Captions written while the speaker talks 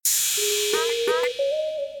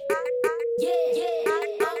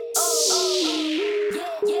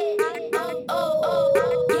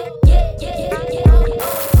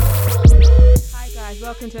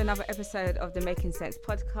welcome to another episode of the Making Sense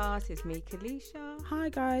podcast. It's me, Kalisha. Hi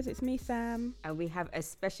guys, it's me, Sam. And we have a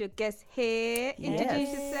special guest here. Yes.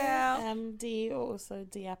 Introduce yourself. Dee, or also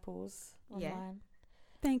Dee Apples online. Yeah.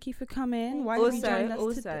 Thank you for coming. Why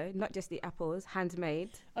Also, not just the apples,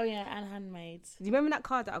 handmade. Oh yeah, and handmade. Do you remember that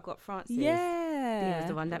card that I got, Francis? Yeah. Dee was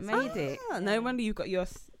the one that made it. No wonder you've got your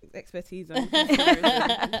expertise on.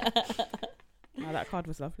 Oh, that card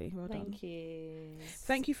was lovely. Well done. Thank you.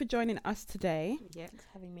 Thank you for joining us today. Yeah. Thanks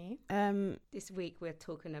for having me. This week we're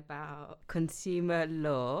talking about consumer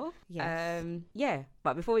law. Yes.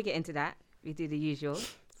 But before we get into that, we do the usual.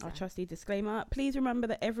 Our trusty disclaimer. Please remember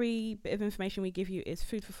that every bit of information we give you is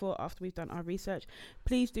food for thought after we've done our research.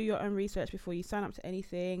 Please do your own research before you sign up to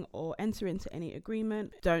anything or enter into any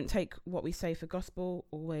agreement. Don't take what we say for gospel.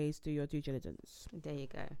 Always do your due diligence. There you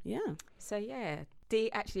go. Yeah. So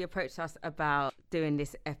Dee actually approached us about doing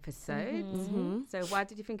this episode. Mm-hmm. So why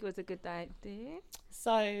did you think it was a good idea?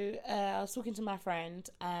 So I was talking to my friend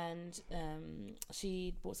and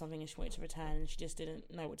she bought something and she wanted to return and she just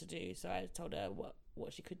didn't know what to do. So I told her what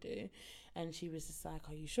she could do, and she was just like,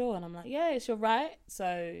 are you sure? And I'm like, yeah, it's your right,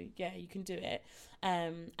 so yeah, you can do it.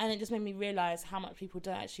 And it just made me realise how much people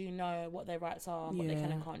don't actually know what their rights are and what they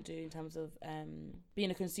can and can't do in terms of being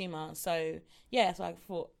a consumer. So yeah, so I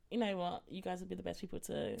thought, you know what, you guys would be the best people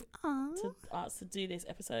to ask to do this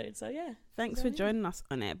episode. So yeah, thanks for joining us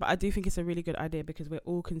on it. But I do think it's a really good idea because we're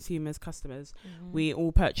all consumers, customers. We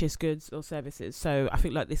all purchase goods or services, so I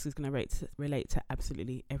think like this is going to relate to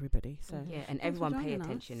absolutely everybody. So yeah, and everyone pay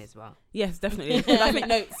attention as well. Yes, definitely. I think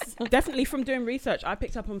notes. Definitely from doing research, I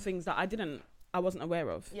picked up on things that I wasn't aware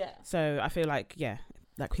of. Yeah. So I feel like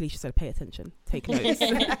like Felicia said, pay attention, take notes.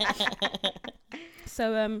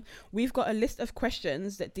 So we've got a list of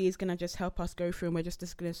questions that Dee is going to just help us go through, and we're just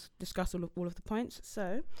going to discuss all of the points.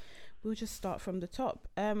 So we'll just start from the top.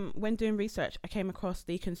 When doing research, I came across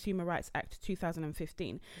the Consumer Rights Act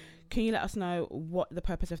 2015. Can you let us know what the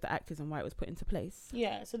purpose of the act is and why it was put into place?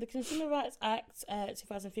 Yeah, so the Consumer Rights Act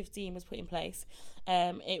 2015 was put in place.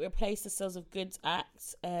 It replaced the Sales of Goods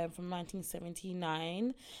Act from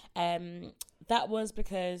 1979. That was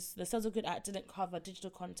because the Sales of Goods Act didn't cover digital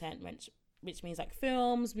content, which means like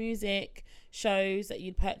films, music, shows that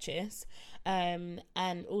you'd purchase. And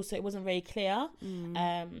also it wasn't very clear.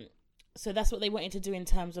 So that's what they wanted to do in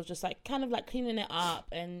terms of just like kind of like cleaning it up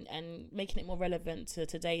and making it more relevant to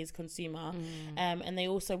today's consumer. And they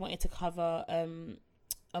also wanted to cover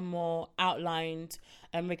a more outlined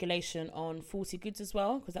regulation on faulty goods as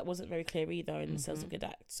well, because that wasn't very clear either in the Sales of Goods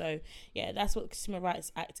Act. So yeah, that's what the Consumer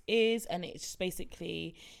Rights Act is, and it's just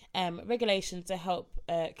basically regulations to help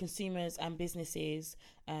consumers and businesses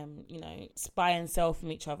buy and sell from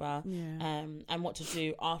each other, and what to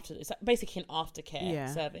do after. It's like basically an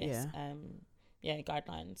aftercare service.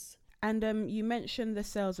 Guidelines. And you mentioned the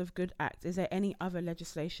Sales of Goods Act. Is there any other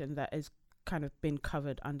legislation that has kind of been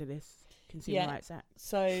covered under this Consumer Rights Act?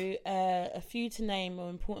 So a few to name are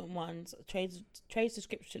important ones. Trade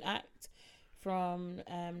Description Act from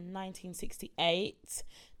 1968.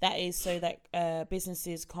 That is so that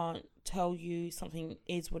businesses can't tell you something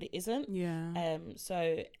is what it isn't.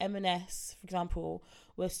 So M&S, for example,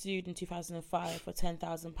 was sued in 2005 for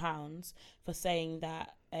 £10,000 for saying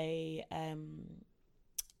that a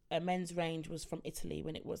men's range was from Italy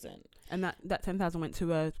when it wasn't. And that 10,000 went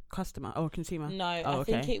to a customer or a consumer? No, I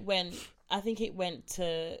think it went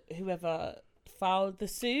to whoever filed the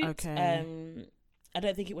suit. Okay. I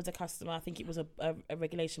don't think it was a customer. I think it was a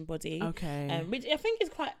regulation body. Okay. Which I think is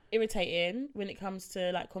quite irritating when it comes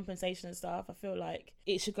to like compensation and stuff. I feel like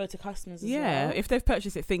it should go to customers as well. Yeah, if they've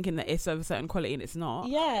purchased it thinking that it's of a certain quality and it's not,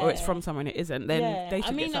 or it's from someone it isn't, then they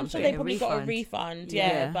should get something. I'm sure they probably got a refund.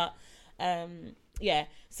 But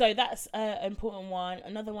so that's an important one.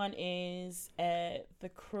 Another one is the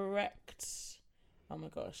correct. Oh my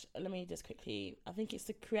gosh! Let me just quickly. I think it's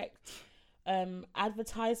the correct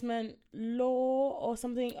advertisement law or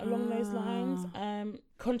something along those lines.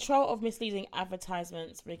 Control of misleading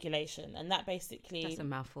advertisements regulation, and that basically that's a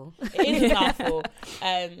mouthful. It is a mouthful,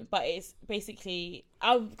 but it's basically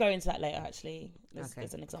I'll go into that later. Actually,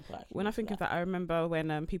 there's an example. When I think of that, I remember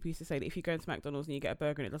when people used to say that if you go into McDonald's and you get a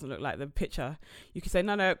burger and it doesn't look like the picture, you can say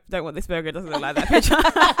no, don't want this burger. It doesn't look like that picture.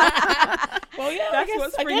 Well, yeah, I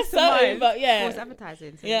guess so. Mind. But yeah, false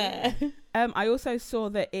advertising. So yeah. I also saw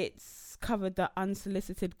that it's covered the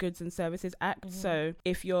Unsolicited Goods and Services Act. So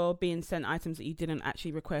if you're being sent items that you didn't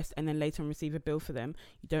actually request and then later on receive a bill for them,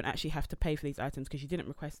 you don't actually have to pay for these items because you didn't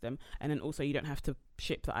request them, and then also you don't have to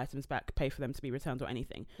ship the items back, pay for them to be returned or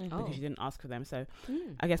anything because you didn't ask for them. So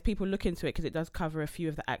I guess people look into it because it does cover a few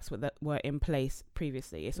of the acts that were in place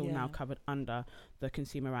previously. It's all now covered under the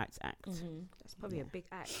Consumer Rights Act. That's probably a big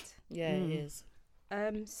act. Yeah, it is.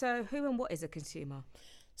 So who and what is a consumer?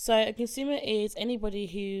 So a consumer is anybody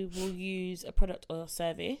who will use a product or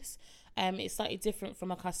service. It's slightly different from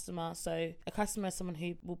a customer. So a customer is someone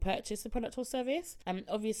who will purchase a product or service.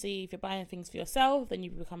 Obviously, if you're buying things for yourself, then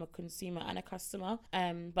you become a consumer and a customer.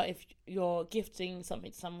 But if you're gifting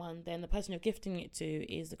something to someone, then the person you're gifting it to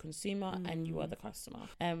is the consumer and you are the customer.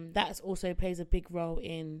 That also plays a big role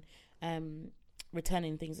in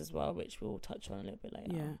returning things as well, which we'll touch on a little bit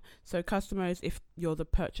later. Yeah. So customers if you're the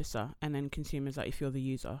purchaser, and then consumers if you're the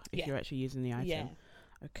user, if you're actually using the item. Yeah.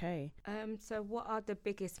 Okay. So what are the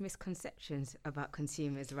biggest misconceptions about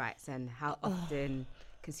consumers' rights and how often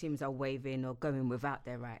consumers are waiving or going without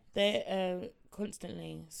their rights? They're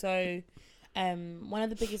constantly. So one of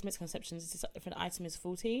the biggest misconceptions is if an item is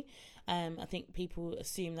faulty. I think people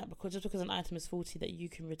assume that because an item is faulty that you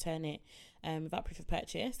can return it without proof of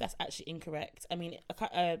purchase. That's actually incorrect. I mean,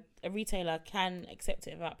 a retailer can accept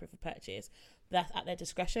it without proof of purchase. That's at their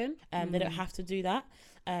discretion. They don't have to do that.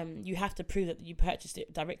 You have to prove that you purchased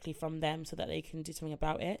it directly from them so that they can do something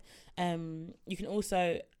about it. You can also,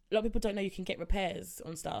 a lot of people don't know you can get repairs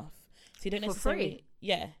on stuff. So you don't necessarily, free?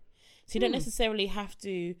 Yeah. So you don't necessarily have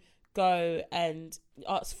to go and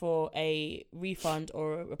ask for a refund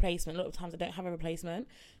or a replacement. A lot of times I don't have a replacement.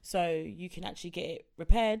 So you can actually get it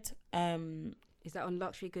repaired. Is that on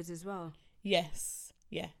luxury goods as well? Yes.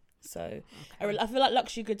 Yeah. So I feel like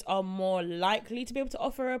luxury goods are more likely to be able to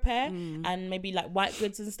offer a repair and maybe like white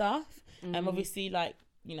goods and stuff. Obviously, like,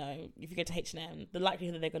 you know, if you go to H&M, the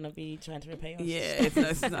likelihood that they're going to be trying to repair yours. Yeah,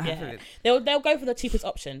 it's not happening. They'll go for the cheapest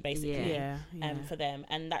option, basically, Yeah. for them.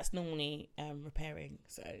 And that's normally repairing.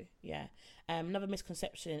 So, yeah. Another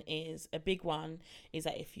misconception is, a big one, is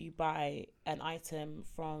that if you buy an item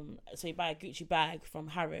so you buy a Gucci bag from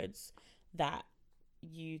Harrods, that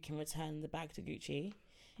you can return the bag to Gucci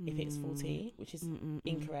if it's faulty, which is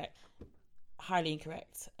incorrect, highly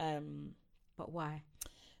incorrect. But why?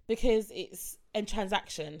 Because it's a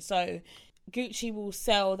transaction. So Gucci will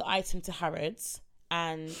sell the item to Harrods,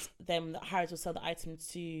 and then Harrods will sell the item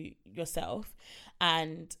to yourself,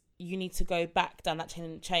 and you need to go back down that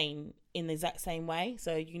chain in the exact same way.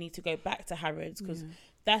 So you need to go back to Harrods because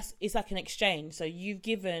it's like an exchange. So you've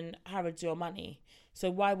given Harrods your money. So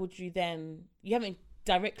why would you haven't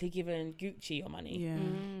directly given Gucci your money.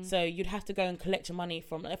 So you'd have to go and collect your money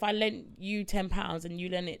from, if I lent you £10 and you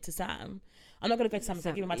lend it to Sam, I'm not going to go to Sam and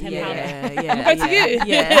say, give me my £10. I'm going to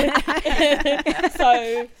you.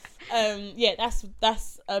 So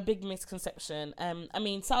that's a big misconception. I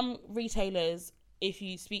mean, some retailers, if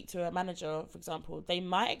you speak to a manager, for example, they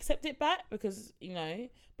might accept it back because, you know,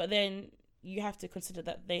 but then you have to consider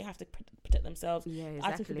that they have to protect themselves.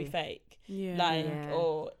 Items could be fake.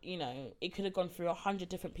 Or, you know, it could have gone through 100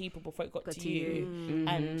 different people before it got to you,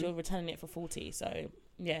 and you're returning it for 40. So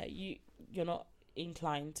yeah, they're not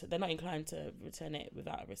inclined to return it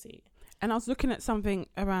without a receipt. And I was looking at something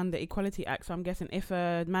around the Equality Act, so I'm guessing if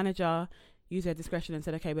a manager used their discretion and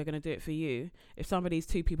said, okay, we're going to do it for you, if somebody's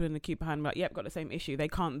two people in the queue behind, like, yep, got the same issue, they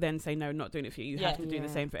can't then say, no, not doing it for you. You have to do the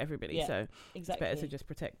same for everybody. So it's better to just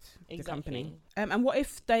protect the company. And what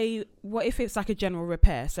if it's like a general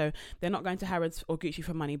repair? So they're not going to Harrods or Gucci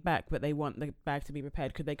for money back, but they want the bag to be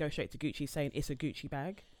repaired. Could they go straight to Gucci saying it's a Gucci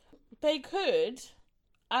bag? They could.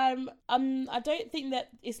 I don't think that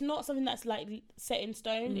it's not something that's like set in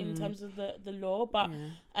stone in terms of the law, but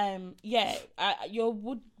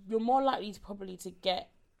you're more likely to get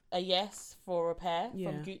a yes for repair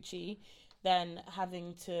from Gucci than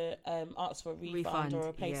having to ask for a refund or a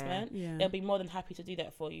replacement. They'll be more than happy to do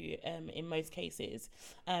that for you in most cases.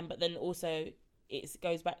 But then also it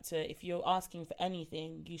goes back to, if you're asking for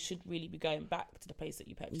anything, you should really be going back to the place that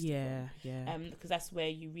you purchased it from. Because that's where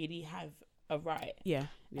you really have a right.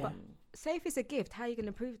 But say if it's a gift, how are you going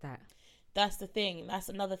to prove that? That's the thing. That's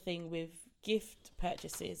another thing with gift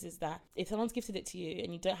purchases, is that if someone's gifted it to you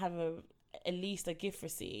and you don't have at least a gift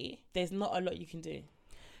receipt, there's not a lot you can do.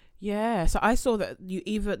 Yeah, so I saw that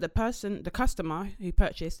the customer who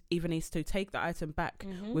purchased either needs to take the item back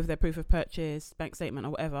with their proof of purchase, bank statement or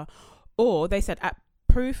whatever, or they said at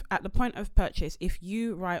proof at the point of purchase, if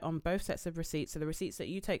you write on both sets of receipts, so the receipts that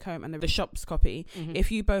you take home and the shop's copy,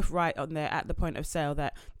 if you both write on there at the point of sale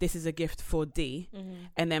that this is a gift for D,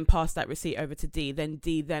 and then pass that receipt over to D, then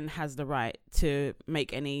D then has the right to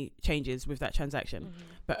make any changes with that transaction,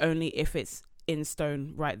 but only if it's in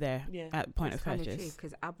stone right there at the point of purchase.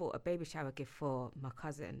 Because I bought a baby shower gift for my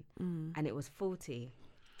cousin, and it was 40,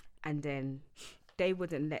 and then they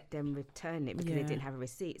wouldn't let them return it because they didn't have a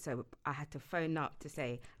receipt. So I had to phone up to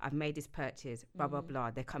say, I've made this purchase, blah, blah,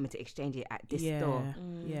 blah. They're coming to exchange it at this store.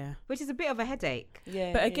 Which is a bit of a headache.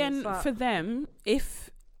 But again, for them,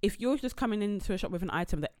 if you're just coming into a shop with an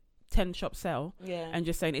item that 10 shops sell and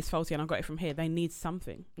just saying it's faulty and I got it from here, they need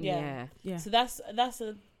something. So that's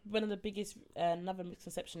one of the biggest another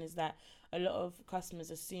misconception is that a lot of customers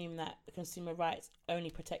assume that consumer rights only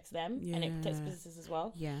protects them and it protects businesses as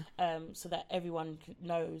well. So that everyone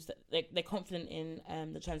knows that they're confident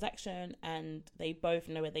in the transaction and they both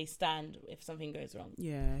know where they stand if something goes wrong.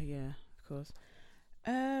 Of course.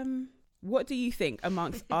 What do you think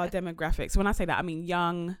amongst our demographics? When I say that, I mean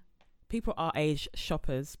young people, our age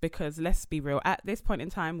shoppers, because let's be real, at this point in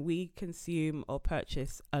time we consume or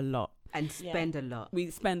purchase a lot and spend a lot.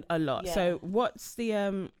 We spend a lot. So what's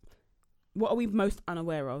the what are we most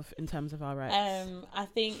unaware of in terms of our rights? I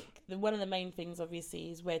think one of the main things obviously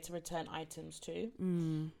is where to return items to,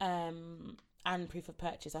 and proof of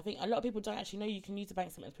purchase. I think a lot of people don't actually know you can use a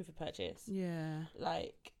bank statement as proof of purchase.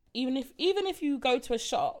 Like even if you go to a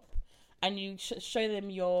shop and you show them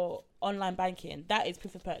your online banking, that is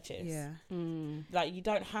proof of purchase. Like you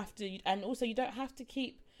don't have to, and also you don't have to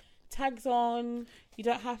keep tags on. You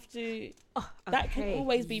don't have to. That can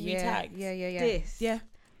always be retagged.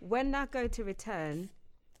 When I go to return,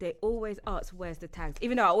 they always ask where's the tags,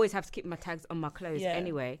 even though I always have to keep my tags on my clothes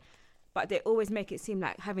anyway. But they always make it seem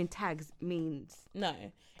like having tags means no.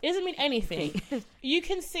 It doesn't mean anything. You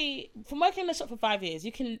can see from working in the shop for 5 years.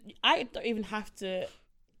 I don't even have to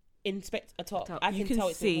inspect a top. I can tell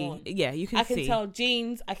it's been worn. You can see. I can tell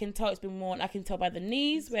jeans. I can tell it's been worn. I can tell by the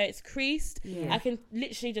knees where it's creased. I can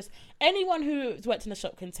literally just, anyone who's worked in the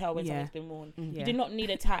shop can tell when something's been worn. You do not need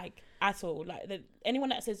a tag at all. Like anyone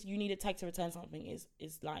that says you need a tag to return something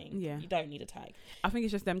is lying. You don't need a tag. I think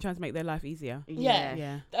it's just them trying to make their life easier.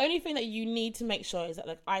 The only thing that you need to make sure is that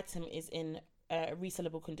the item is in a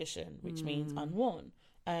resellable condition, which means unworn.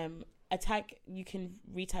 A tag, you can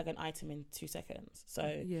retag an item in 2 seconds. So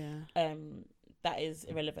that is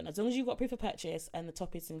irrelevant. As long as you've got proof of purchase and the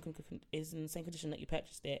top is in the same condition that you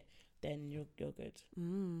purchased it, then you're good.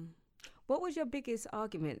 What was your biggest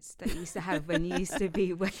arguments that you used to have when you used to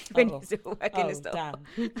be when you used to work in the store?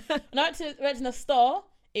 When I worked in a store,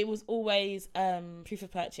 it was always proof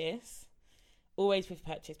of purchase. Always proof of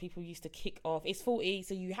purchase. People used to kick off, it's 40,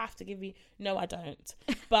 so you have to give me. No, I don't.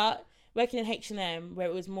 But working in H&M, where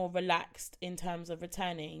it was more relaxed in terms of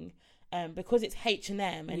returning, because it's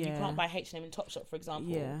H&M and you can't buy H&M in Topshop, for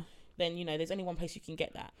example, then, there's only one place you can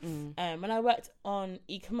get that. When I worked on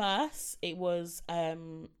e-commerce, it was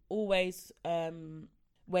always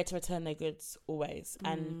where to return their goods, always.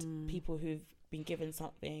 And people who've been given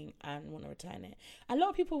something and want to return it. A lot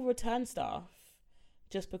of people return stuff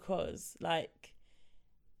just because, like,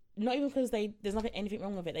 not even because there's anything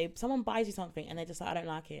wrong with it. Someone buys you something and they're just like, I don't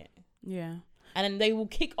like it. And then they will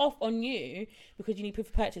kick off on you because you need proof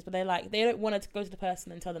of purchase, but they don't want to go to the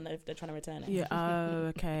person and tell them that they're trying to return it.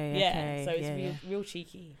 Okay. So it's real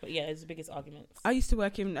cheeky. But it's the biggest arguments. I used to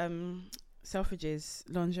work in Selfridges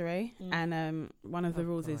lingerie, and one of the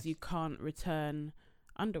rules is you can't return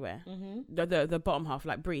underwear. The bottom half,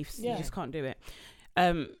 like briefs, you just can't do it.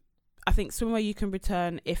 I think somewhere you can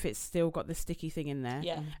return if it's still got the sticky thing in there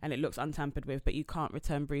and it looks untampered with, but you can't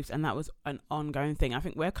return briefs. And that was an ongoing thing. I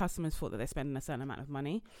think where customers thought that they're spending a certain amount of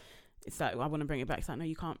money, it's like, I want to bring it back. It's like, no,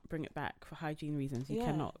 you can't bring it back for hygiene reasons. You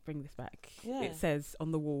cannot bring this back. It says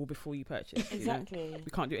on the wall before you purchase. Exactly. We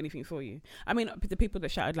can't do anything for you. I mean, the people that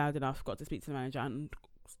shouted loud enough got to speak to the manager and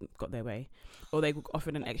got their way, or they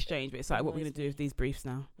offered an exchange, but it's like, what are we going to do with these briefs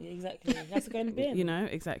now? Exactly. That's going to bin.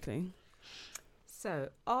 Exactly. So,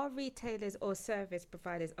 are retailers or service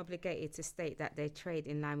providers obligated to state that they trade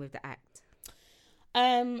in line with the Act?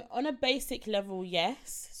 On a basic level,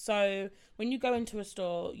 yes. So when you go into a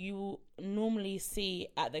store, you will normally see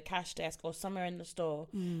at the cash desk or somewhere in the store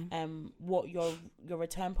what your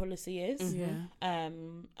return policy is.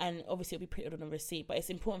 And obviously it'll be printed on a receipt, but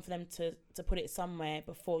it's important for them to put it somewhere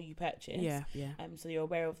before you purchase. So you're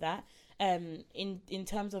aware of that. In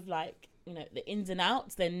terms of like, the ins and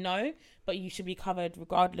outs, then no, but you should be covered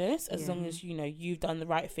regardless, as long as you've done the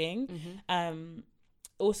right thing.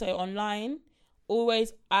 Also online,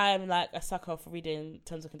 I'm like a sucker for reading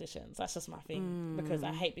terms and conditions. That's just my thing because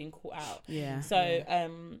I hate being caught out. Yeah. So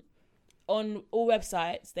on all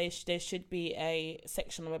websites, there should be a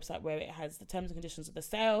section on the website where it has the terms and conditions of the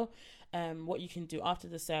sale, what you can do after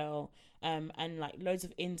the sale, and like loads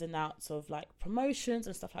of ins and outs of like promotions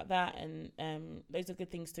and stuff like that. And those are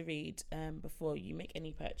good things to read before you make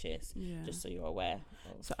any purchase, just so you're aware.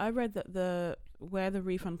 So I read that where the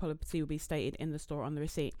refund policy will be stated in the store on the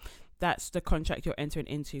receipt, that's the contract you're entering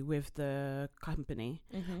into with the company.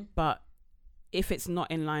 But if it's not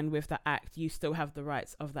in line with the act, you still have the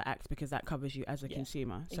rights of the act because that covers you as a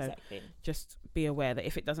consumer. So just be aware that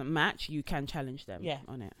if it doesn't match, you can challenge them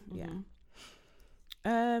on it.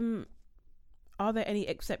 Are there any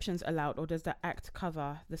exceptions allowed, or does the act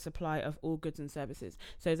cover the supply of all goods and services?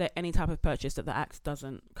 So is there any type of purchase that the act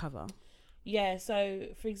doesn't cover? Yeah, so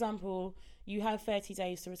for example, you have 30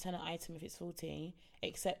 days to return an item if it's faulty,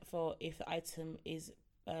 except for if the item is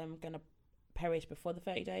going to perish before the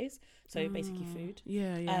 30 days, so basically food.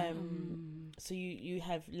 So you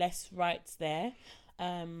have less rights there,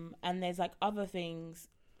 and there's like other things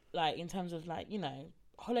like in terms of like, you know,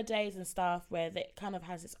 holidays and stuff where it kind of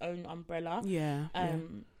has its own umbrella.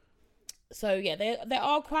 So there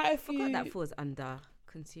are quite a few. I forgot that falls under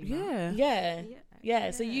consumer.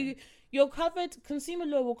 So you're covered. Consumer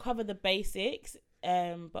law will cover the basics,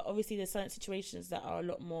 but obviously there's certain situations that are a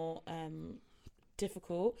lot more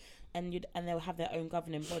difficult, and they'll have their own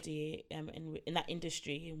governing body in that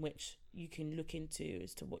industry in which you can look into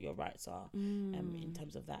as to what your rights are in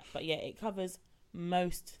terms of that. But it covers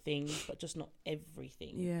most things, but just not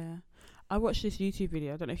everything. I watched this YouTube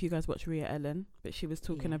video. I don't know if you guys watch Rhea Ellen, but she was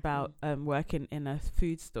talking about working in a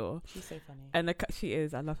food store. She's so funny. And she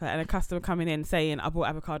is. I love her. And a customer coming in saying, "I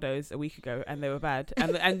bought avocados a week ago and they were bad."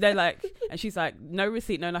 And they're like, and she's like, "No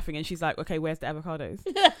receipt, no nothing." And she's like, "Okay, where's the avocados?"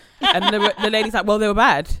 And the lady's like, "Well, they were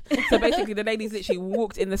bad." So basically, the lady's literally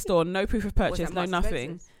walked in the store, no proof of purchase, no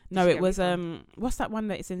nothing. No, it was what's that one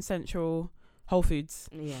that is in Central Whole Foods?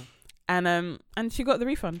 And she got the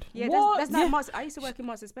refund. That's not Marks. I used to work in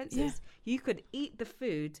Marks and Spencer's. You could eat the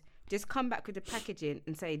food, just come back with the packaging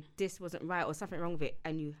and say this wasn't right or something wrong with it,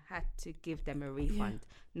 and you had to give them a refund.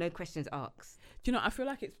 No questions asked. Do you know, I feel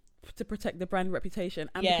like it's to protect the brand reputation,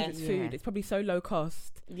 and because it's food, it's probably so low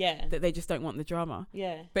cost that they just don't want the drama.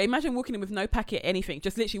 But imagine walking in with no packet, anything,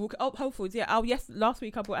 just literally walk. Oh, Whole Foods, yes, last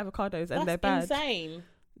week I bought avocados and they're bad. That's insane.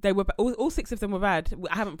 They were all 6 of them were bad.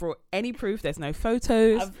 I haven't brought any proof. There's no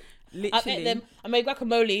photos. Literally. I've ate them. I made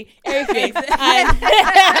guacamole, everything, and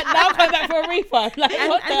now I'm coming back for a refund. Like,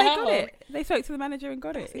 what the hell? Got it. They spoke to the manager and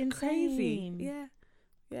got it. It's crazy.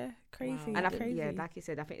 Crazy. Wow. And I think, like you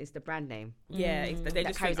said, I think it's the brand name. They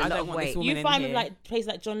just carries think, a I lot don't of want weight. this woman You find in with here. like places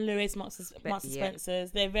like John Lewis, Marks and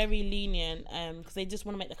Spencer's, they're very lenient because they just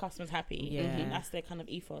want to make the customers happy. That's their kind of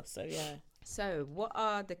ethos. So So what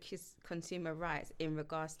are the consumer rights in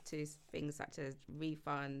regards to things such as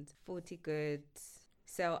refund, faulty goods,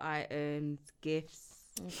 sell items, gifts?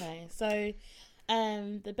 Okay, so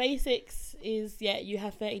the basics is you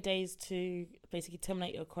have 30 days to basically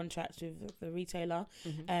terminate your contract with the retailer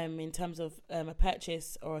in terms of a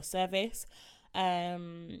purchase or a service.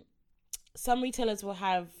 Some retailers will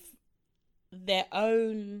have their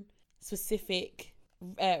own specific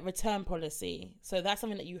return policy, so that's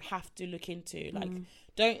something that you have to look into. Like,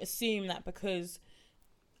 don't assume that because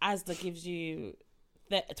ASDA gives you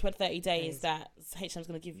 30 days that H&M's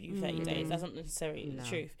going to give you 30 days. That's not necessarily the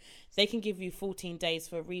truth. They can give you 14 days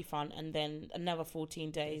for a refund and then another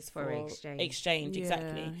 14 days for exchange.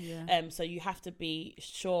 Exactly. So you have to be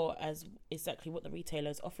sure as exactly what the retailer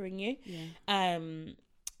is offering you.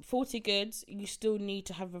 Faulty goods, you still need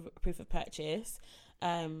to have a proof of purchase.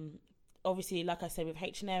 Obviously, like I said, with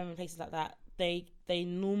H&M and places like that, they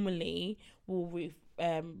normally will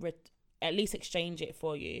at least exchange it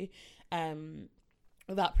for you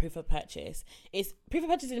without proof of purchase. Proof of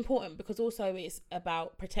purchase is important because also it's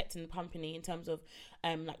about protecting the company in terms of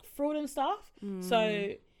like fraud and stuff.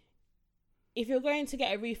 So if you're going to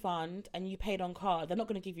get a refund and you paid on card, they're not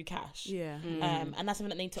going to give you cash. And that's something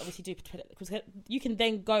that they need to obviously do, because you can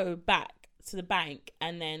then go back to the bank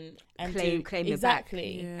and claim it back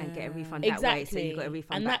and get a refund that way. So you got a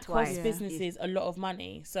refund and back that twice. costs businesses a lot of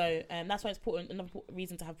money. So that's why it's important. Another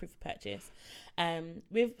reason to have proof of purchase.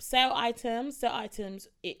 With sale items,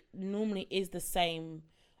 it normally is the same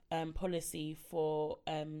policy for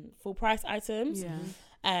full price items.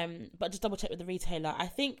 But just double check with the retailer. I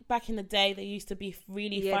think back in the day they used to be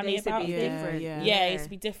really funny about it. It used to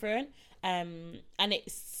be different. And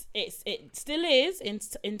it still is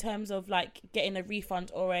in terms of like getting a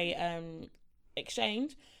refund or a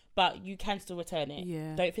exchange, but you can still return it.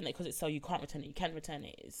 Yeah. Don't think that because it's sale you can't return it. You can return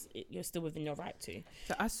it. You're still within your right to.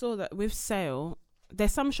 So I saw that with sale,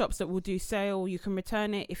 there's some shops that will do sale. You can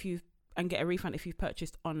return it and get a refund if you've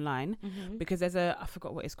purchased online, because there's I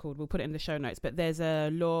forgot what it's called. We'll put it in the show notes, but there's a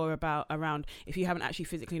law around if you haven't actually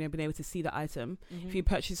physically been able to see the item, if you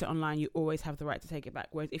purchase it online, you always have the right to take it back.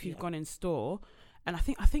 Whereas if you've gone in store, and I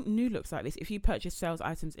think New looks like this. If you purchase sales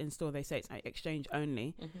items in store, they say it's like exchange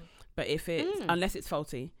only. But if it's unless it's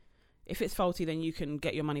faulty, if it's faulty, then you can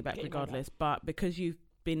get your money back regardless. But because you've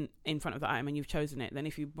been in front of the item and you've chosen it, then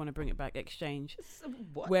if you want to bring it back, exchange.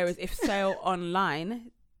 Whereas if sale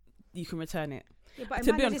online, you can return it. Yeah, but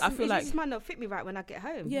to be honest, I feel like this might not fit me right when I get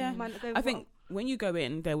home. Yeah, I think when you go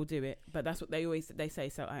in, they will do it. But that's what they say.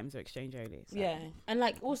 Sell items are exchange only. So. Yeah, and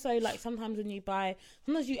like also like sometimes when you buy,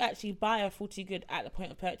 sometimes you actually buy a faulty good at the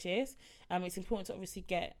point of purchase. It's important to obviously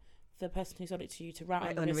get the person who sold it to you to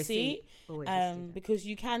write on the receipt. Because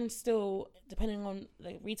you can still, depending on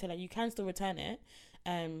the retailer, you can still return it.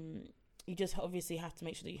 You just obviously have to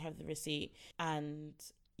make sure that you have the receipt. And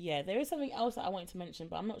yeah, there is something else that I wanted to mention,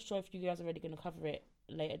 but I'm not sure if you guys are already going to cover it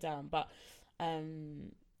later down. But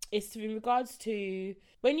it's in regards to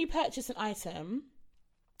when you purchase an item,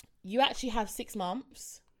 you actually have 6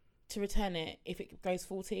 months to return it if it goes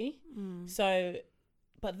faulty. So,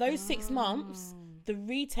 but those 6 months, the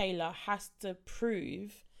retailer has to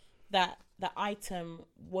prove that the item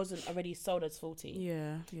wasn't already sold as faulty.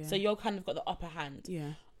 Yeah. So you're kind of got the upper hand.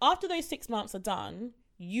 Yeah. After those 6 months are done,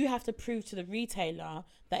 you have to prove to the retailer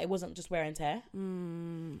that it wasn't just wear and tear.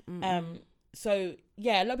 So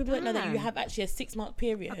yeah, a lot of people don't know that you have actually a 6 month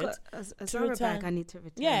period. I've got a to Zara return. bag I need to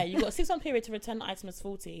return. Yeah, you've got a 6 month period to return the item as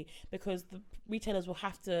faulty, because the retailers will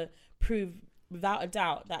have to prove without a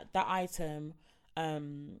doubt that that item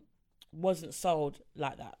wasn't sold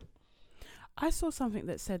like that. I saw something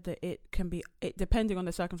that said that it depending on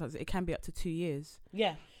the circumstances, it can be up to 2 years.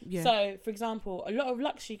 Yeah. So, for example, a lot of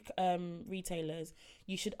luxury retailers,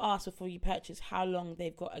 you should ask before you purchase how long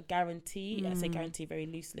they've got a guarantee. I say guarantee very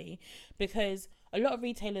loosely, because a lot of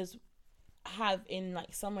retailers have in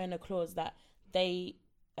like somewhere in a clause that they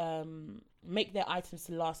make their items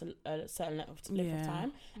to last a certain length of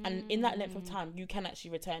time, and in that length of time you can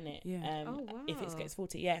actually return it if it gets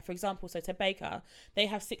faulty. For example, so to Baker, they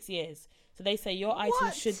have 6 years, so they say your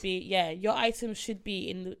items should be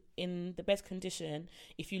in the best condition.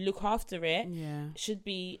 If you look after it, should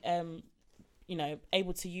be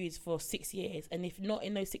able to use for 6 years, and if not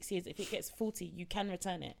in those 6 years, if it gets faulty, you can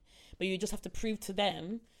return it, but you just have to prove to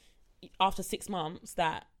them after 6 months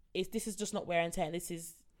that this is just not wear and tear, this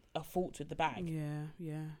is a fault with the bag.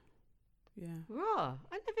 Raw.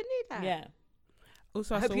 I never knew that. Yeah.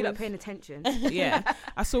 Also, I hope you're not paying attention.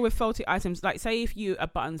 I saw with faulty items, like say if a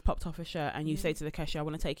button's popped off a shirt and you say to the cashier, I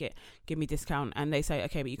want to take it, give me discount, and they say,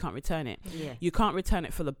 okay, but you can't return it. You can't return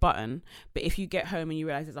it for the button, but if you get home and you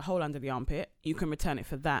realise there's a hole under the armpit, you can return it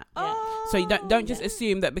for that. So you don't just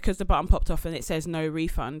assume that because the button popped off and it says no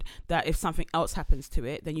refund, that if something else happens to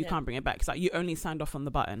it, then you can't bring it back. It's like you only signed off on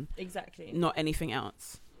the button. Exactly. Not anything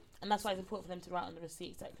else. And that's why it's important for them to write on the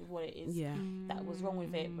receipt exactly what it is that was wrong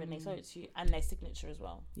with it when they sold it to you, and their signature as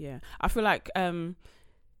well. Yeah. I feel like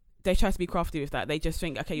they try to be crafty with that. They just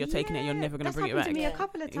think, okay, you're taking it, you're never going to bring it back. That's happened to me a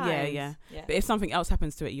couple of times. Yeah. But if something else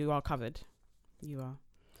happens to it, you are covered. You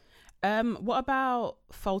are. What about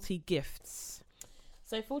faulty gifts?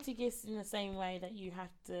 So faulty gifts, in the same way that you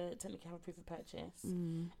have to technically have a proof of purchase.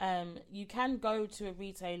 You can go to a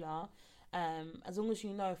retailer, as long as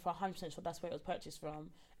you know for 100% sure that's where it was purchased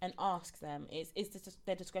from, and ask them. It's just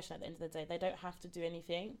their discretion at the end of the day. They don't have to do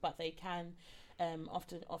anything, but they can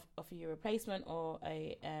often offer you a replacement or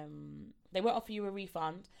they won't offer you a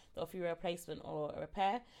refund. They'll offer you a replacement or a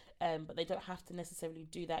repair, but they don't have to necessarily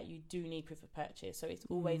do that. You do need proof of purchase, so it's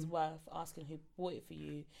always worth asking who bought it for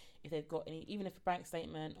you, if they've got any, even if a bank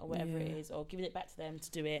statement or whatever it is, or giving it back to them to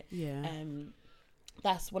do it.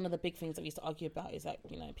 That's one of the big things that we used to argue about, is that,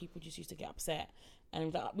 people just used to get upset,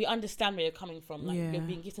 and we understand where you're coming from. Like, you're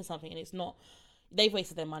being gifted something and it's not, they've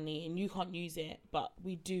wasted their money and you can't use it, but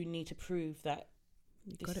we do need to prove that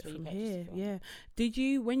you got it from here. Did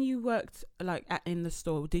you, when you worked in the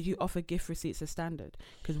store, did you offer gift receipts as standard?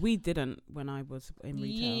 Because we didn't when I was in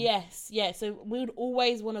retail. So we would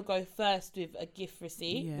always want to go first with a gift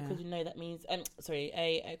receipt, because we know that means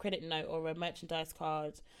a credit note or a merchandise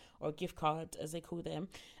card or a gift card, as they call them,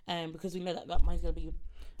 because we know that money's going to be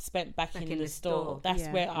spent back in the store. That's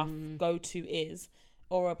where our go-to is,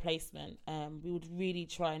 or a replacement. We would really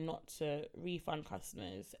try not to refund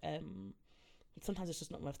customers, sometimes it's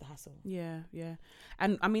just not worth the hassle. Yeah.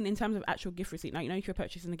 And I mean, in terms of actual gift receipt, now, if you're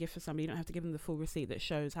purchasing a gift for somebody, you don't have to give them the full receipt that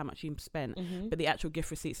shows how much you spent, but the actual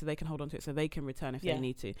gift receipt, so they can hold on to it, so they can return if they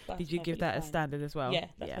need to. Did you give that as standard as well? Yeah,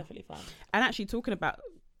 that's perfectly fine. And actually, talking about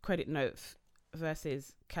credit notes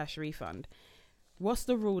versus cash refund, what's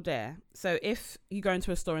the rule there? So if you go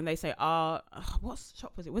into a store and they say, what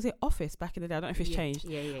shop was it? Was it Office back in the day? I don't know if it's changed.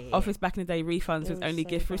 Yeah. Office back in the day, refunds was only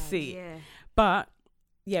gift receipt. Yeah. But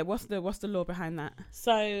what's the law behind that?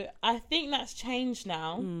 So I think that's changed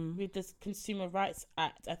now with this Consumer Rights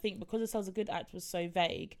Act. I think because the Sales of Good Act was so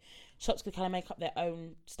vague, shops could kind of make up their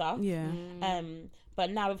own stuff. Yeah. But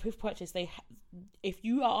now with proof of purchase, if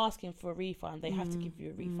you are asking for a refund, they have to give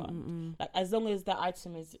you a refund. Like as long as the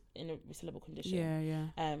item is in a resellable condition.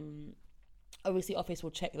 Yeah. Obviously, Office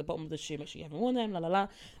will check the bottom of the shoe, make sure you haven't worn them,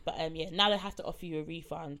 But now they have to offer you a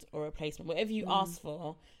refund or a replacement, whatever you ask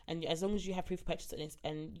for, and as long as you have proof of purchase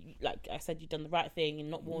and like I said, you've done the right thing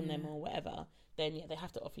and not worn them or whatever, then they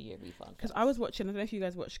have to offer you a refund. Because I was watching, I don't know if you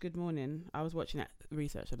guys watch Good Morning. I was watching that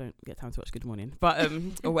research. I don't get time to watch Good Morning, but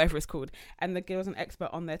or whatever it's called. And there was an expert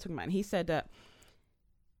on there talking about, and he said that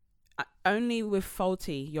only with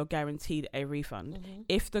faulty you're guaranteed a refund.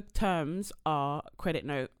 If the terms are credit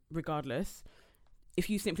note, regardless. If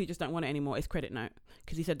you simply just don't want it anymore, it's credit note,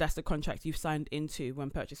 because he said that's the contract you've signed into when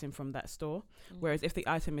purchasing from that store. Whereas if the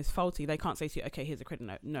item is faulty, they can't say to you, okay, here's a credit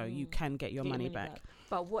note. No, you can get your money back.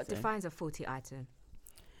 But what defines a faulty item?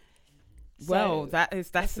 Well,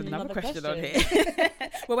 that's another question on here.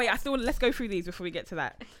 Well, wait, let's go through these before we get to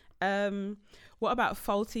that. What about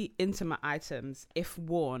faulty intimate items if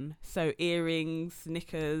worn? So earrings,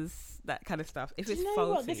 knickers, that kind of stuff. If it's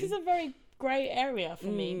faulty. What? This is a very grey area for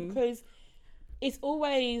me, because it's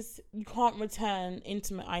always, you can't return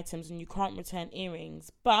intimate items and you can't return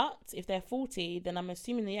earrings. But if they're faulty, then I'm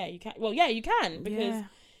assuming that, you can. Well, you can, because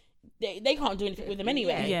they can't do anything with them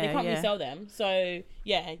anyway. They can't resell them. So,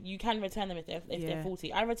 you can return them if they're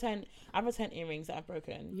faulty. I return earrings that I've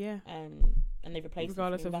broken. Yeah. And they've replaced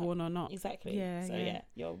regardless of worn or not. Exactly.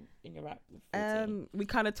 You're in your right. We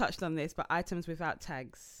kind of touched on this, but items without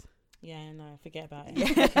tags. Yeah, no, forget about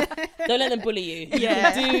it. Don't let them bully you.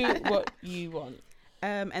 Do what you want.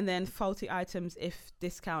 And then faulty items if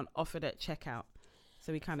discount offered at checkout.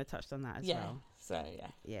 So we kind of touched on that as well. So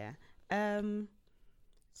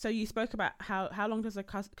so you spoke about how long does a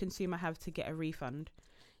consumer have to get a refund?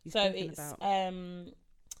 So it's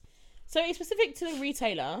specific to the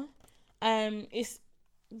retailer. It's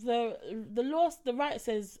the right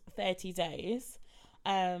says 30 days,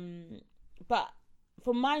 but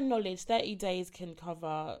from my knowledge, 30 days can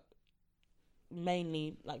cover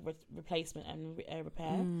mainly like replacement and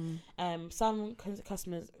repair. Some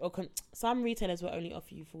customers or some retailers will only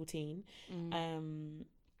offer you 14.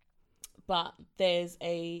 But there's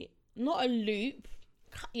not a loop.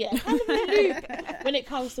 Kind of a loop when it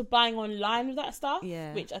comes to buying online with that stuff,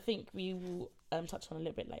 which I think we will touch on a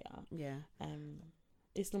little bit later.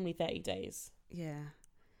 It's normally 30 days.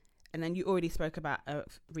 And then you already spoke about a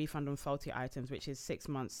refund on faulty items, which is 6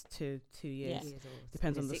 months to 2 years.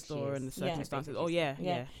 Depends on the store and the circumstances.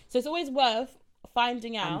 So it's always worth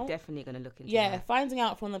finding out. I'm definitely going to look into that. Finding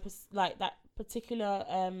out from that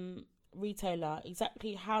particular retailer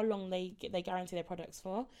exactly how long they guarantee their products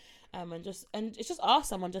for. And it's just ask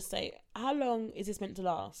someone, just say, how long is this meant to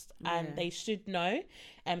last? And they should know.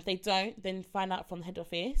 If they don't, then find out from the head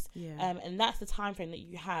office. And that's the time frame that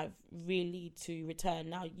you have really to return.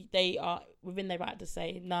 Now, they are within their right to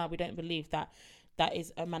say, no, we don't believe that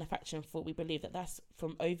is a manufacturing fault. We believe that that's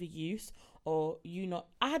from overuse or you not.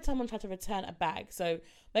 I had someone try to return a bag. So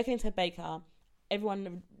working into a baker,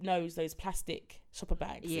 everyone knows those plastic shopper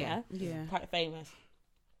bags. Quite famous.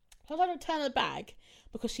 So I tried to return the bag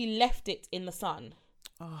because she left it in the sun.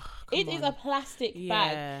 It is a plastic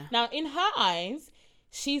bag. Now, in her eyes,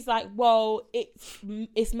 she's like, well,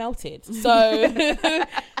 it's melted. So,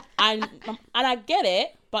 and I get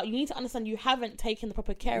it, but you need to understand you haven't taken the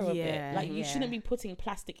proper care of it. Like, you shouldn't be putting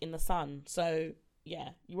plastic in the sun. So, you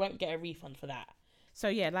won't get a refund for that. So,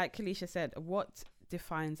 like Kalisha said, what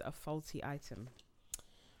defines a faulty item?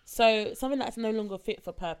 So, something that's no longer fit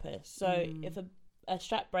for purpose. So, if a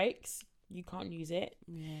strap breaks, you can't use it.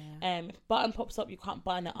 If button pops up, you can't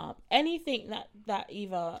button it up. Anything that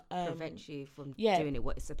either prevents you from doing it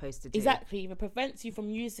what it's supposed to do. Exactly, either prevents you from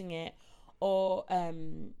using it or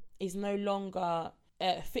is no longer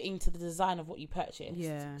fitting to the design of what you purchased.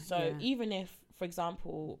 Even if, for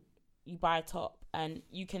example, you buy a top and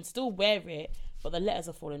you can still wear it, but the letters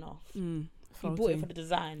are falling off. You bought it for the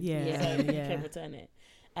design, so you can return it.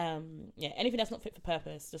 Anything that's not fit for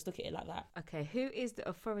purpose, just look at it like that. Okay, who is the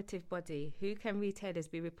authoritative body? Who can retailers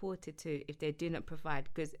be reported to if they do not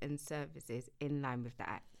provide goods and services in line with the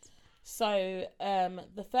Act? So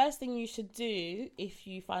the first thing you should do if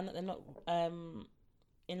you find that they're not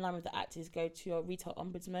in line with the Act is go to your retail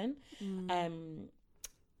ombudsman.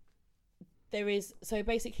 There is, so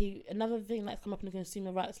basically another thing that's come up in the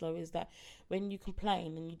consumer rights law is that when you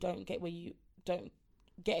complain and you don't get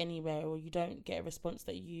anywhere, or you don't get a response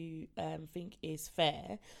that you think is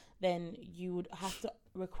fair, then you would have to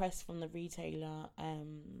request from the retailer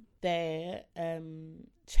their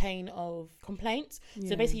chain of complaints.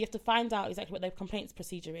 So basically you have to find out exactly what their complaints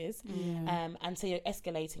procedure is, and so you're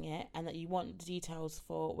escalating it, and that you want the details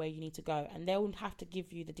for where you need to go, and they'll have to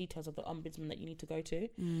give you the details of the ombudsman that you need to go to.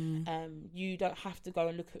 You don't have to go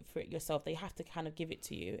and look for it yourself. They have to kind of give it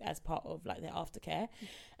to you as part of like their aftercare.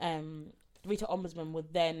 The retail ombudsman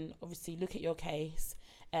would then obviously look at your case,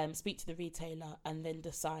 speak to the retailer, and then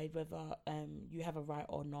decide whether you have a right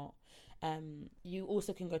or not. You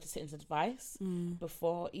also can go to citizens' advice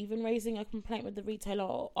before even raising a complaint with the retailer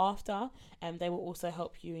or after. They will also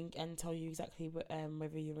help you and tell you exactly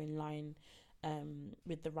whether you're in line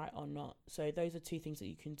with the right or not. So those are two things that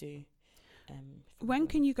you can do. When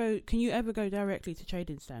can you go? Can you ever go directly to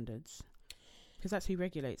trading standards? Because that's who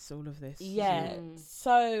regulates all of this. Yeah.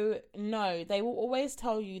 So, no, they will always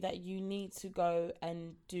tell you that you need to go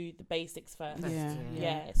and do the basics first.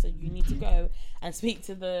 Yeah. So you need to go and speak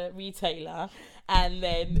to the retailer, and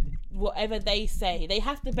then whatever they say, they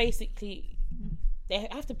have to basically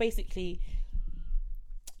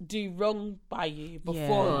do wrong by you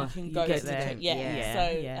before you can go to there.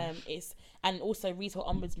 It's, and also retail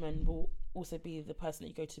ombudsman will also be the person that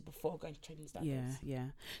you go to before going to trading standards.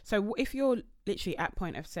 So if you're literally at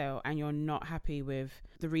point of sale and you're not happy with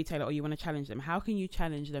the retailer, or you want to challenge them, how can you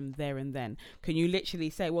challenge them there and then? Can you literally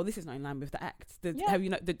say, well, this is not in line with the Act?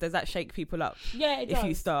 Does that shake people up? Yeah, it does. If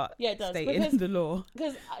you start stating the law.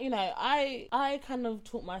 Because I kind of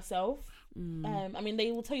taught myself. I mean,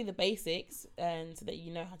 they will tell you the basics and so that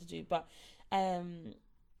you know how to do, but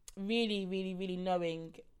really, really, really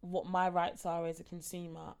knowing what my rights are as a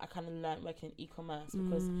consumer, I kind of learned working in e-commerce,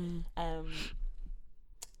 because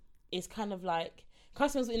it's kind of like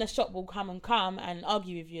customers in a shop will come and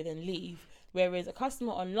argue with you, then leave. Whereas a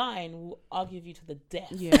customer online will argue with you to the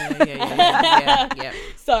death. Yeah.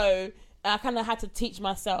 So I kind of had to teach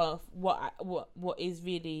myself what is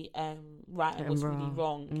really right and what's really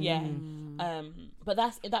wrong. But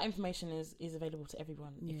that information is available to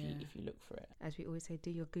everyone if you look for it. As we always say,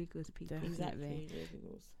 do your Googles, people. Exactly.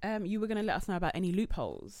 You were going to let us know about any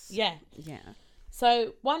loopholes. Yeah.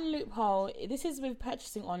 So one loophole, this is with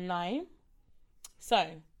purchasing online. So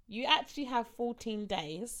you actually have 14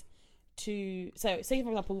 days to, so say for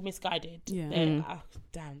example Misguided. They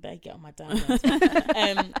get on my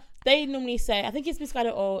damn they normally say, I think it's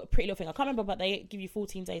Misguided or Pretty Little Thing, I can't remember, but they give you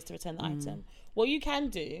 14 days to return the item. What you can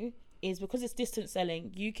do is, because it's distance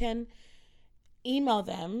selling, you can email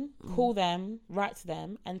them, call them, write to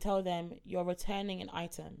them, and tell them you're returning an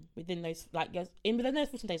item within those, within those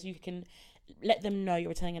 14 days. You can let them know you're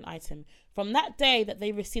returning an item. From that day that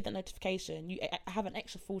they receive that notification, you have an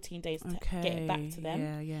extra 14 days to get it back to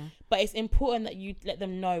them. But it's important that you let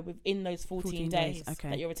them know within those 14 days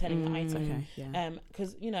that you're returning the item.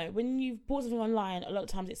 Because when you've bought something online, a lot of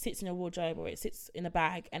times it sits in your wardrobe or it sits in a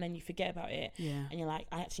bag, and then you forget about it, and you're like,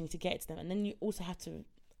 I actually need to get it to them. And then you also have to,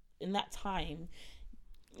 in that time,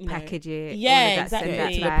 package it, exactly,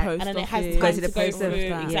 and then it has time to go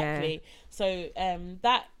through. Exactly. So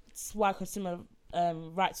that's why consumer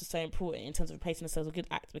rights are so important in terms of replacing the Sales of Good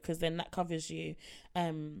Act, because then that covers you.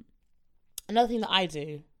 Another thing that I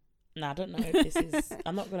do, I don't know if this is,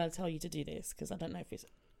 I'm not going to tell you to do this because I don't know if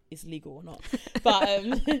it's legal or not, but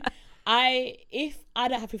if I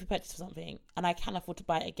don't have proof of purchase for something and I can afford to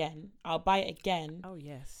buy it again, I'll buy it again. Oh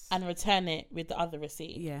yes. And return it with the other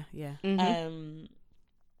receipt.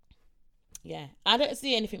 I don't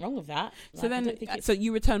see anything wrong with that. So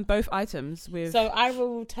you return both items with... So I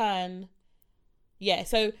will return... Yeah,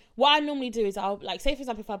 so what I normally do is I'll, say for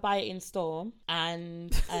example, if I buy it in store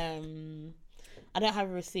and I don't have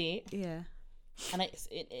a receipt... And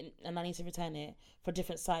and I need to return it for a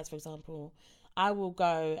different size, for example, I will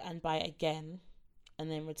go and buy it again and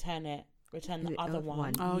then return the other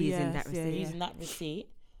one. Using that receipt.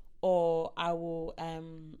 Or I will...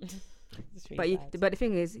 But the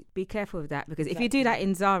thing is, be careful with that, because if you do that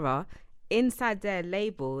in Zara, inside their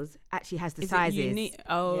labels actually has the sizes.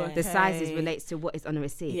 The sizes relates to what is on the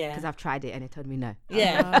receipt, because I've tried it and it told me no.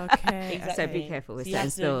 Exactly. So be careful with certain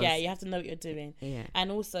stores. You have to know what you're doing.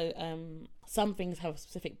 And also some things have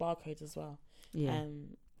specific barcodes as well. Yeah.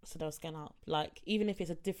 So they'll scan out, like, even if it's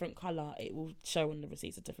a different colour, it will show on the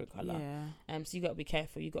receipts a different colour. Yeah. So you got to be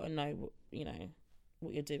careful. You got to know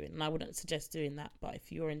what you're doing. And I wouldn't suggest doing that, but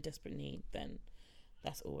if you're in desperate need, then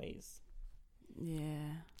that's always...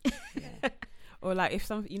 Yeah. Or like if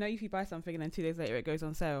if you buy something and then 2 days later it goes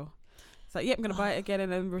on sale, it's like, yep, I'm gonna buy it again and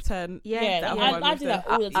then return. I do that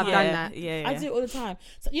all the time. I've done that. I do it all the time.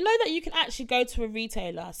 So you know that you can actually go to a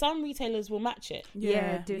retailer. Some retailers will match it. So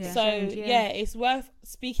it's worth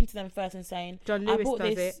speaking to them first and saying, John Lewis I bought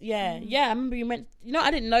does this. it. Yeah. I remember you meant.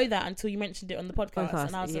 I didn't know that until you mentioned it on the podcast.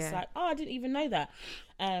 And I was just like, I didn't even know that.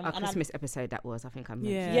 Our Christmas episode that was, I think I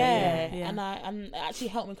mentioned. And it actually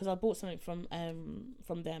helped me because I bought something from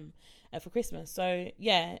them for Christmas. So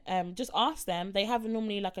just ask them. They have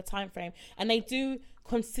normally like a time frame, and they do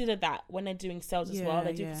consider that when they're doing sales as well.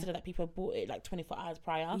 They do consider that people bought it like 24 hours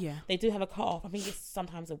prior. They do have a cut off. I think it's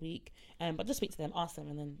sometimes a week. But just speak to them, ask them,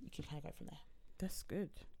 and then you can kind of go from there. That's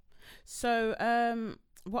good. So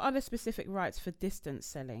what are the specific rights for distance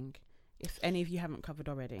selling, if any of you haven't covered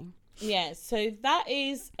already? So that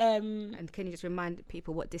is and can you just remind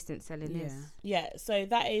people what distance selling is? So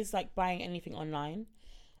that is like buying anything online.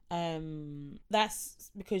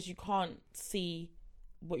 That's because you can't see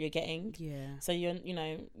what you're getting. So you're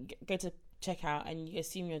go to checkout and you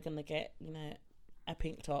assume you're gonna get a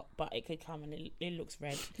pink top, but it could come and it looks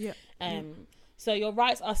red. So your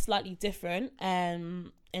rights are slightly different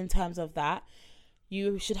in terms of that.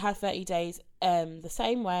 You should have 30 days the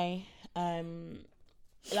same way.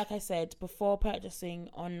 Like I said, before purchasing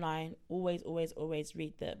online, always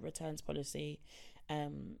read the returns policy.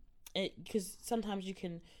 Because sometimes you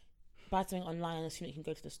can buy something online and assume you can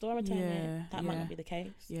go to the store and return it. That might not be the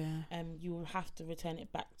case. You will have to return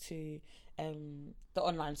it back to the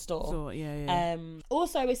online store.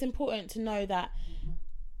 Also, it's important to know that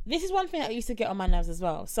this is one thing that I used to get on my nerves as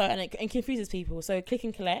well. So, and it confuses people. So, click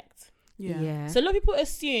and collect. So a lot of people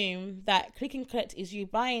assume that click and collect is you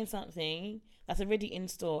buying something that's already in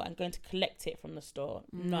store and going to collect it from the store.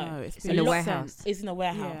 No, it's in a warehouse. It's in a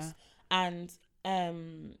warehouse, and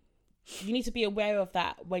you need to be aware of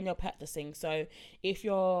that when you're purchasing. So if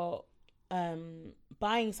you're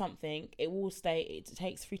buying something, it will stay. It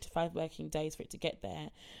takes 3 to 5 working days for it to get there.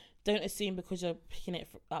 Don't assume because you're picking it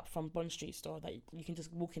up from Bond Street store that you can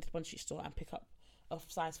just walk into the Bond Street store and pick up a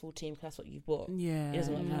size 14 because that's what you bought. It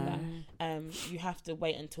doesn't work like that. You have to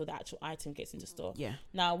wait until the actual item gets into store.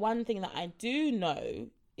 Now, one thing that I do know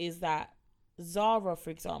is that Zara, for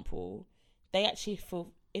example, they actually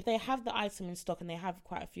if they have the item in stock and they have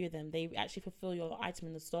quite a few of them, they actually fulfill your item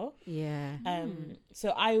in the store. So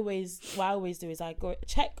what I always do is I go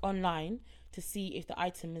check online to see if the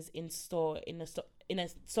item is in store in a stock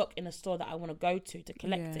in a store that I want to go to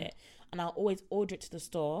collect it. And I'll always order it to the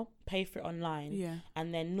store, pay for it online,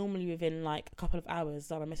 and then normally within like a couple of hours,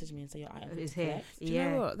 Zara messaged me and say your item is here. Do you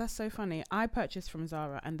know what? That's so funny. I purchased from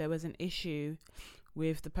Zara and there was an issue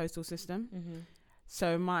with the postal system.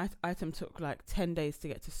 So my item took like 10 days to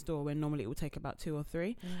get to store when normally it would take about 2 or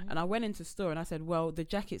 3. And I went into store and I said, well, the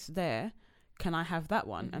jacket's there. Can I have that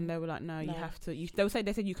one? And they were like, no, you have to.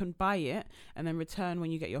 They said you can buy it and then return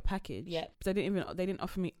when you get your package. But they didn't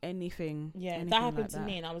offer me anything. That happened to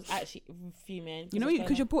me, and I was actually fuming.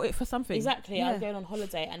 Because you bought it for something. Exactly. I was going on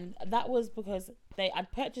holiday, and that was because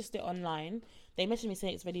I'd purchased it online. They messaged me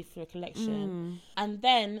saying it's ready for a collection, and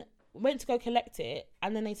then went to go collect it,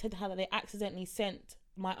 and then they said how that they accidentally sent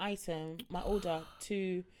my order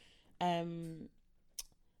to the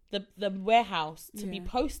warehouse to be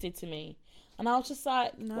posted to me. And I was just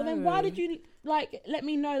like, well, then why did you let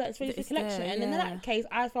me know that it's ready for collection? And in that case,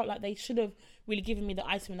 I felt like they should have really given me the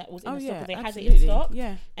item that was in the stock because they had it in stock.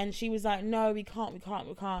 And she was like, no, we can't. So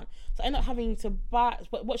I ended up having to buy.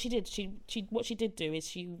 But what she did do is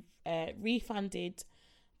she refunded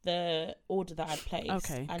the order that I'd placed,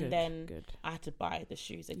 then I had to buy the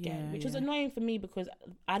shoes again, which was annoying for me because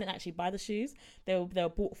I didn't actually buy the shoes; they were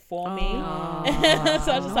bought for me. So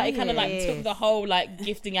I was just like, it kind of like took the whole like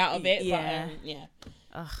gifting out of it.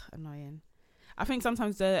 Annoying. I think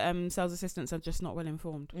sometimes the sales assistants are just not well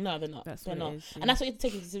informed. No, they're not. They're not. And that's what you have to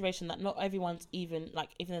take into consideration, that not everyone's even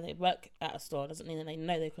though they work at a store doesn't mean that they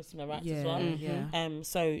know their consumer rights as well.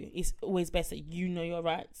 So it's always best that you know your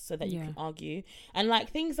rights so that you can argue. And like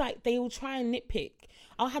things like they will try and nitpick.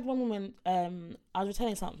 I had one woman, I was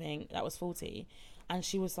returning something that was faulty, and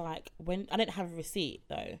she was like, when I didn't have a receipt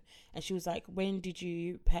though, and she was like, when did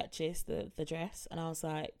you purchase the dress? And I was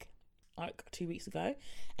like 2 weeks ago.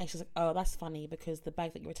 And she's like, oh, that's funny because the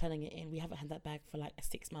bag that you're returning it in, we haven't had that bag for like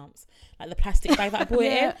 6 months, like the plastic bag that I bought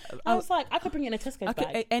it in. I was like, I could bring it in a Tesco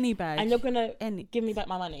bag, any bag, and you're gonna give me back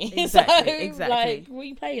my money. Exactly. Like, what are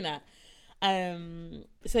you playing at?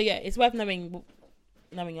 So yeah, it's worth knowing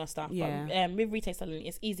your stuff. Yeah. But with retail selling,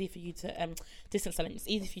 it's easy for you to distance selling. It's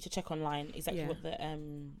easy for you to check online exactly what the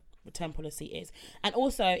return policy is. And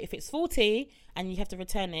also, if it's faulty and you have to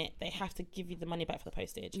return it, they have to give you the money back for the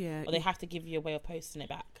postage. Yeah. Or they have to give you a way of posting it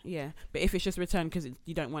back. Yeah. But if it's just returned because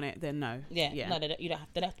you don't want it, then no. Yeah. No, they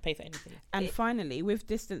don't have to pay for anything. And finally, with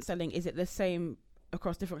distance selling, is it the same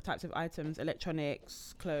across different types of items,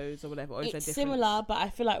 electronics, clothes, or whatever? Or is it's there similar, but I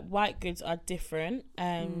feel like white goods are different.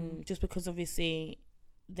 Just because obviously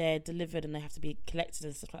they're delivered and they have to be collected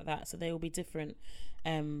and stuff like that. So there will be different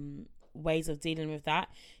ways of dealing with that.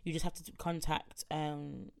 You just have to contact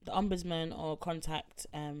the ombudsman or contact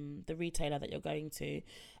the retailer that you're going to.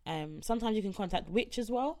 Sometimes you can contact Which as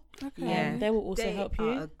well. Okay. They will also help you.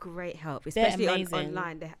 They are a great help, especially They're amazing.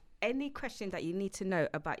 online. Any question that you need to know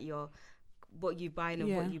about what you buying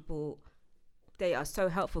and what you bought, they are so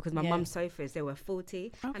helpful, because my mum's sofas, they were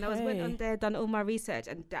faulty, and I went on there, done all my research,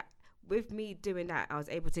 and that with me doing that, I was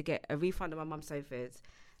able to get a refund on my mum's sofas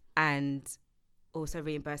and also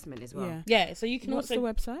reimbursement as well. Yeah, so you can What's also...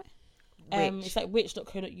 the website? It's like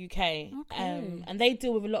which.co.uk. And they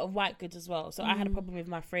deal with a lot of white goods as well. So I had a problem with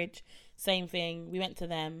my fridge. Same thing. We went to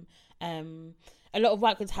them. A lot of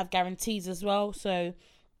white goods have guarantees as well. So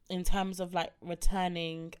in terms of like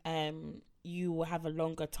returning, you will have a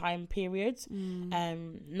longer time period.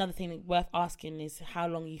 Another thing worth asking is how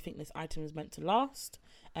long you think this item is meant to last.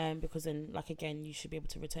 Because then, like, again, you should be able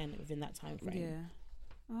to return it within that time frame. Yeah.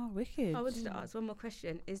 Oh, wicked. I wanted to ask one more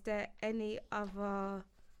question. Is there any other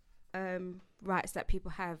rights that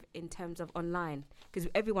people have in terms of online? Because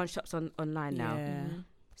everyone shops online now. Yeah.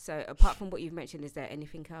 So apart from what you've mentioned, is there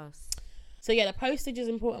anything else? So yeah, the postage is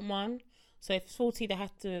an important one. So if it's faulty, they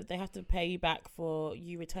have to pay you back for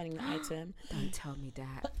you returning the item. Don't tell me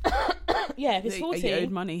that. Yeah, if it's faulty, you owed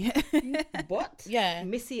money. What? Yeah.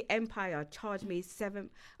 Missy Empire charged me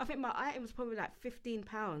I think my item was probably like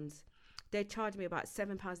 £15. They charged me about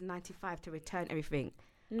 £7.95 to return everything.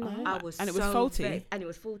 No. And it was faulty. And it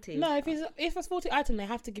was faulty. No, if it's faulty item, they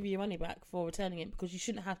have to give you your money back for returning it, because you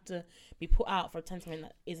shouldn't have to be put out for returning something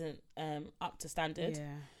that isn't up to standard.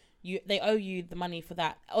 Yeah. They owe you the money for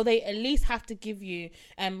that, or they at least have to give you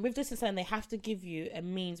with distance selling, they have to give you a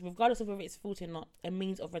means, regardless of whether it's faulty or not, a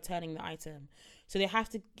means of returning the item. So they have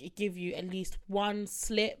to give you at least one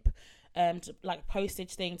slip, like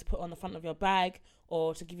postage thing to put on the front of your bag,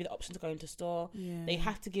 or to give you the option to go into store. They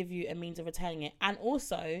have to give you a means of returning it. And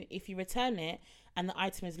also, if you return it and the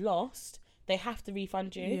item is lost, they have to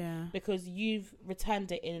refund you, because you've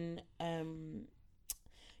returned it in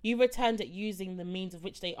you returned it using the means of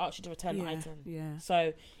which they asked you to return the item. Yeah.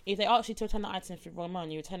 So if they ask you to return the item through Royal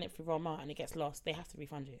and you return it through Royal and it gets lost, they have to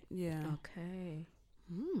refund you. Yeah. Okay.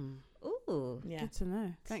 Ooh. Yeah. Good to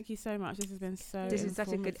know. Thank you so much. This has been so This is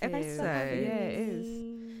such a good informative. episode. Yeah, it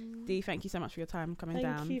is. Dee, thank you so much for your time coming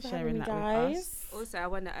down, you for sharing that having me, with guys. us. Also, I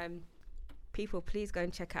want to people, please go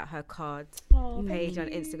and check out her card Page page on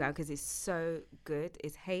Instagram, because it's so good.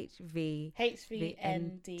 It's HVNDMXDE.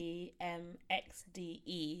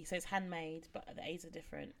 So it's handmade, but the A's are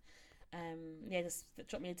different. Just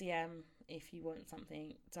drop me a DM if you want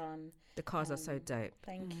something done. The cards are so dope.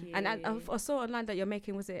 Thank you. And I saw online that you're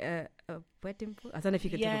making, was it a wedding book? I don't know if you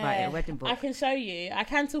could talk about it, a wedding book. I can show you. I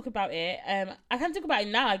can talk about it. I can talk about it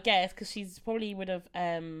now, I guess, because she's probably would have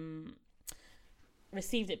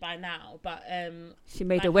received it by now, but she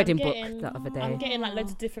made a wedding book the other day. I'm getting like loads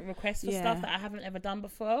of different requests for stuff that I haven't ever done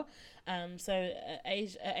before. So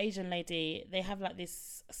Asian lady, they have like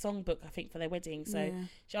this songbook, I think, for their wedding. So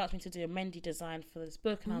she asked me to do a Mendy design for this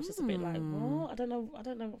book, and I was just a bit like, what? I don't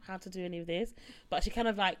know how to do any of this, but she kind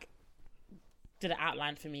of like did an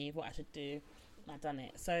outline for me of what I should do, and I've done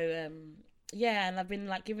it. So and I've been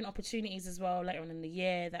like given opportunities as well later on in the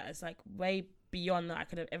year that is like way beyond that I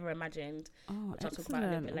could have ever imagined. Which I'll talk about a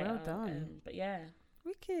little bit later. Well done. But yeah.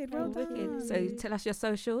 Wicked, well done. Wicked. So tell us your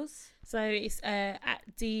socials. So it's at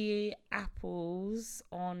Dee Apples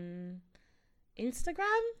on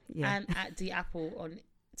Instagram and at Dee Apple on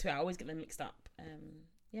Twitter. I always get them mixed up. So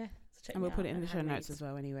check and we'll me put out it in the show handmade. notes as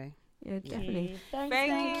well anyway. Yeah, definitely.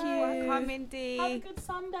 Thank you for coming, Dee. Have a good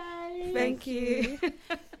Sunday. Thank you.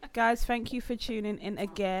 Guys, thank you for tuning in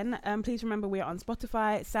again. Please remember we are on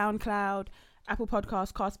Spotify, SoundCloud, Apple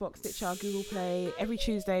Podcasts, Castbox, Stitcher, Google Play. Every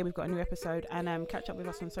Tuesday we've got a new episode, and catch up with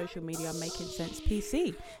us on social media, Making Sense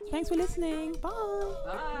PC. Thanks for listening. Bye.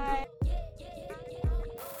 Bye.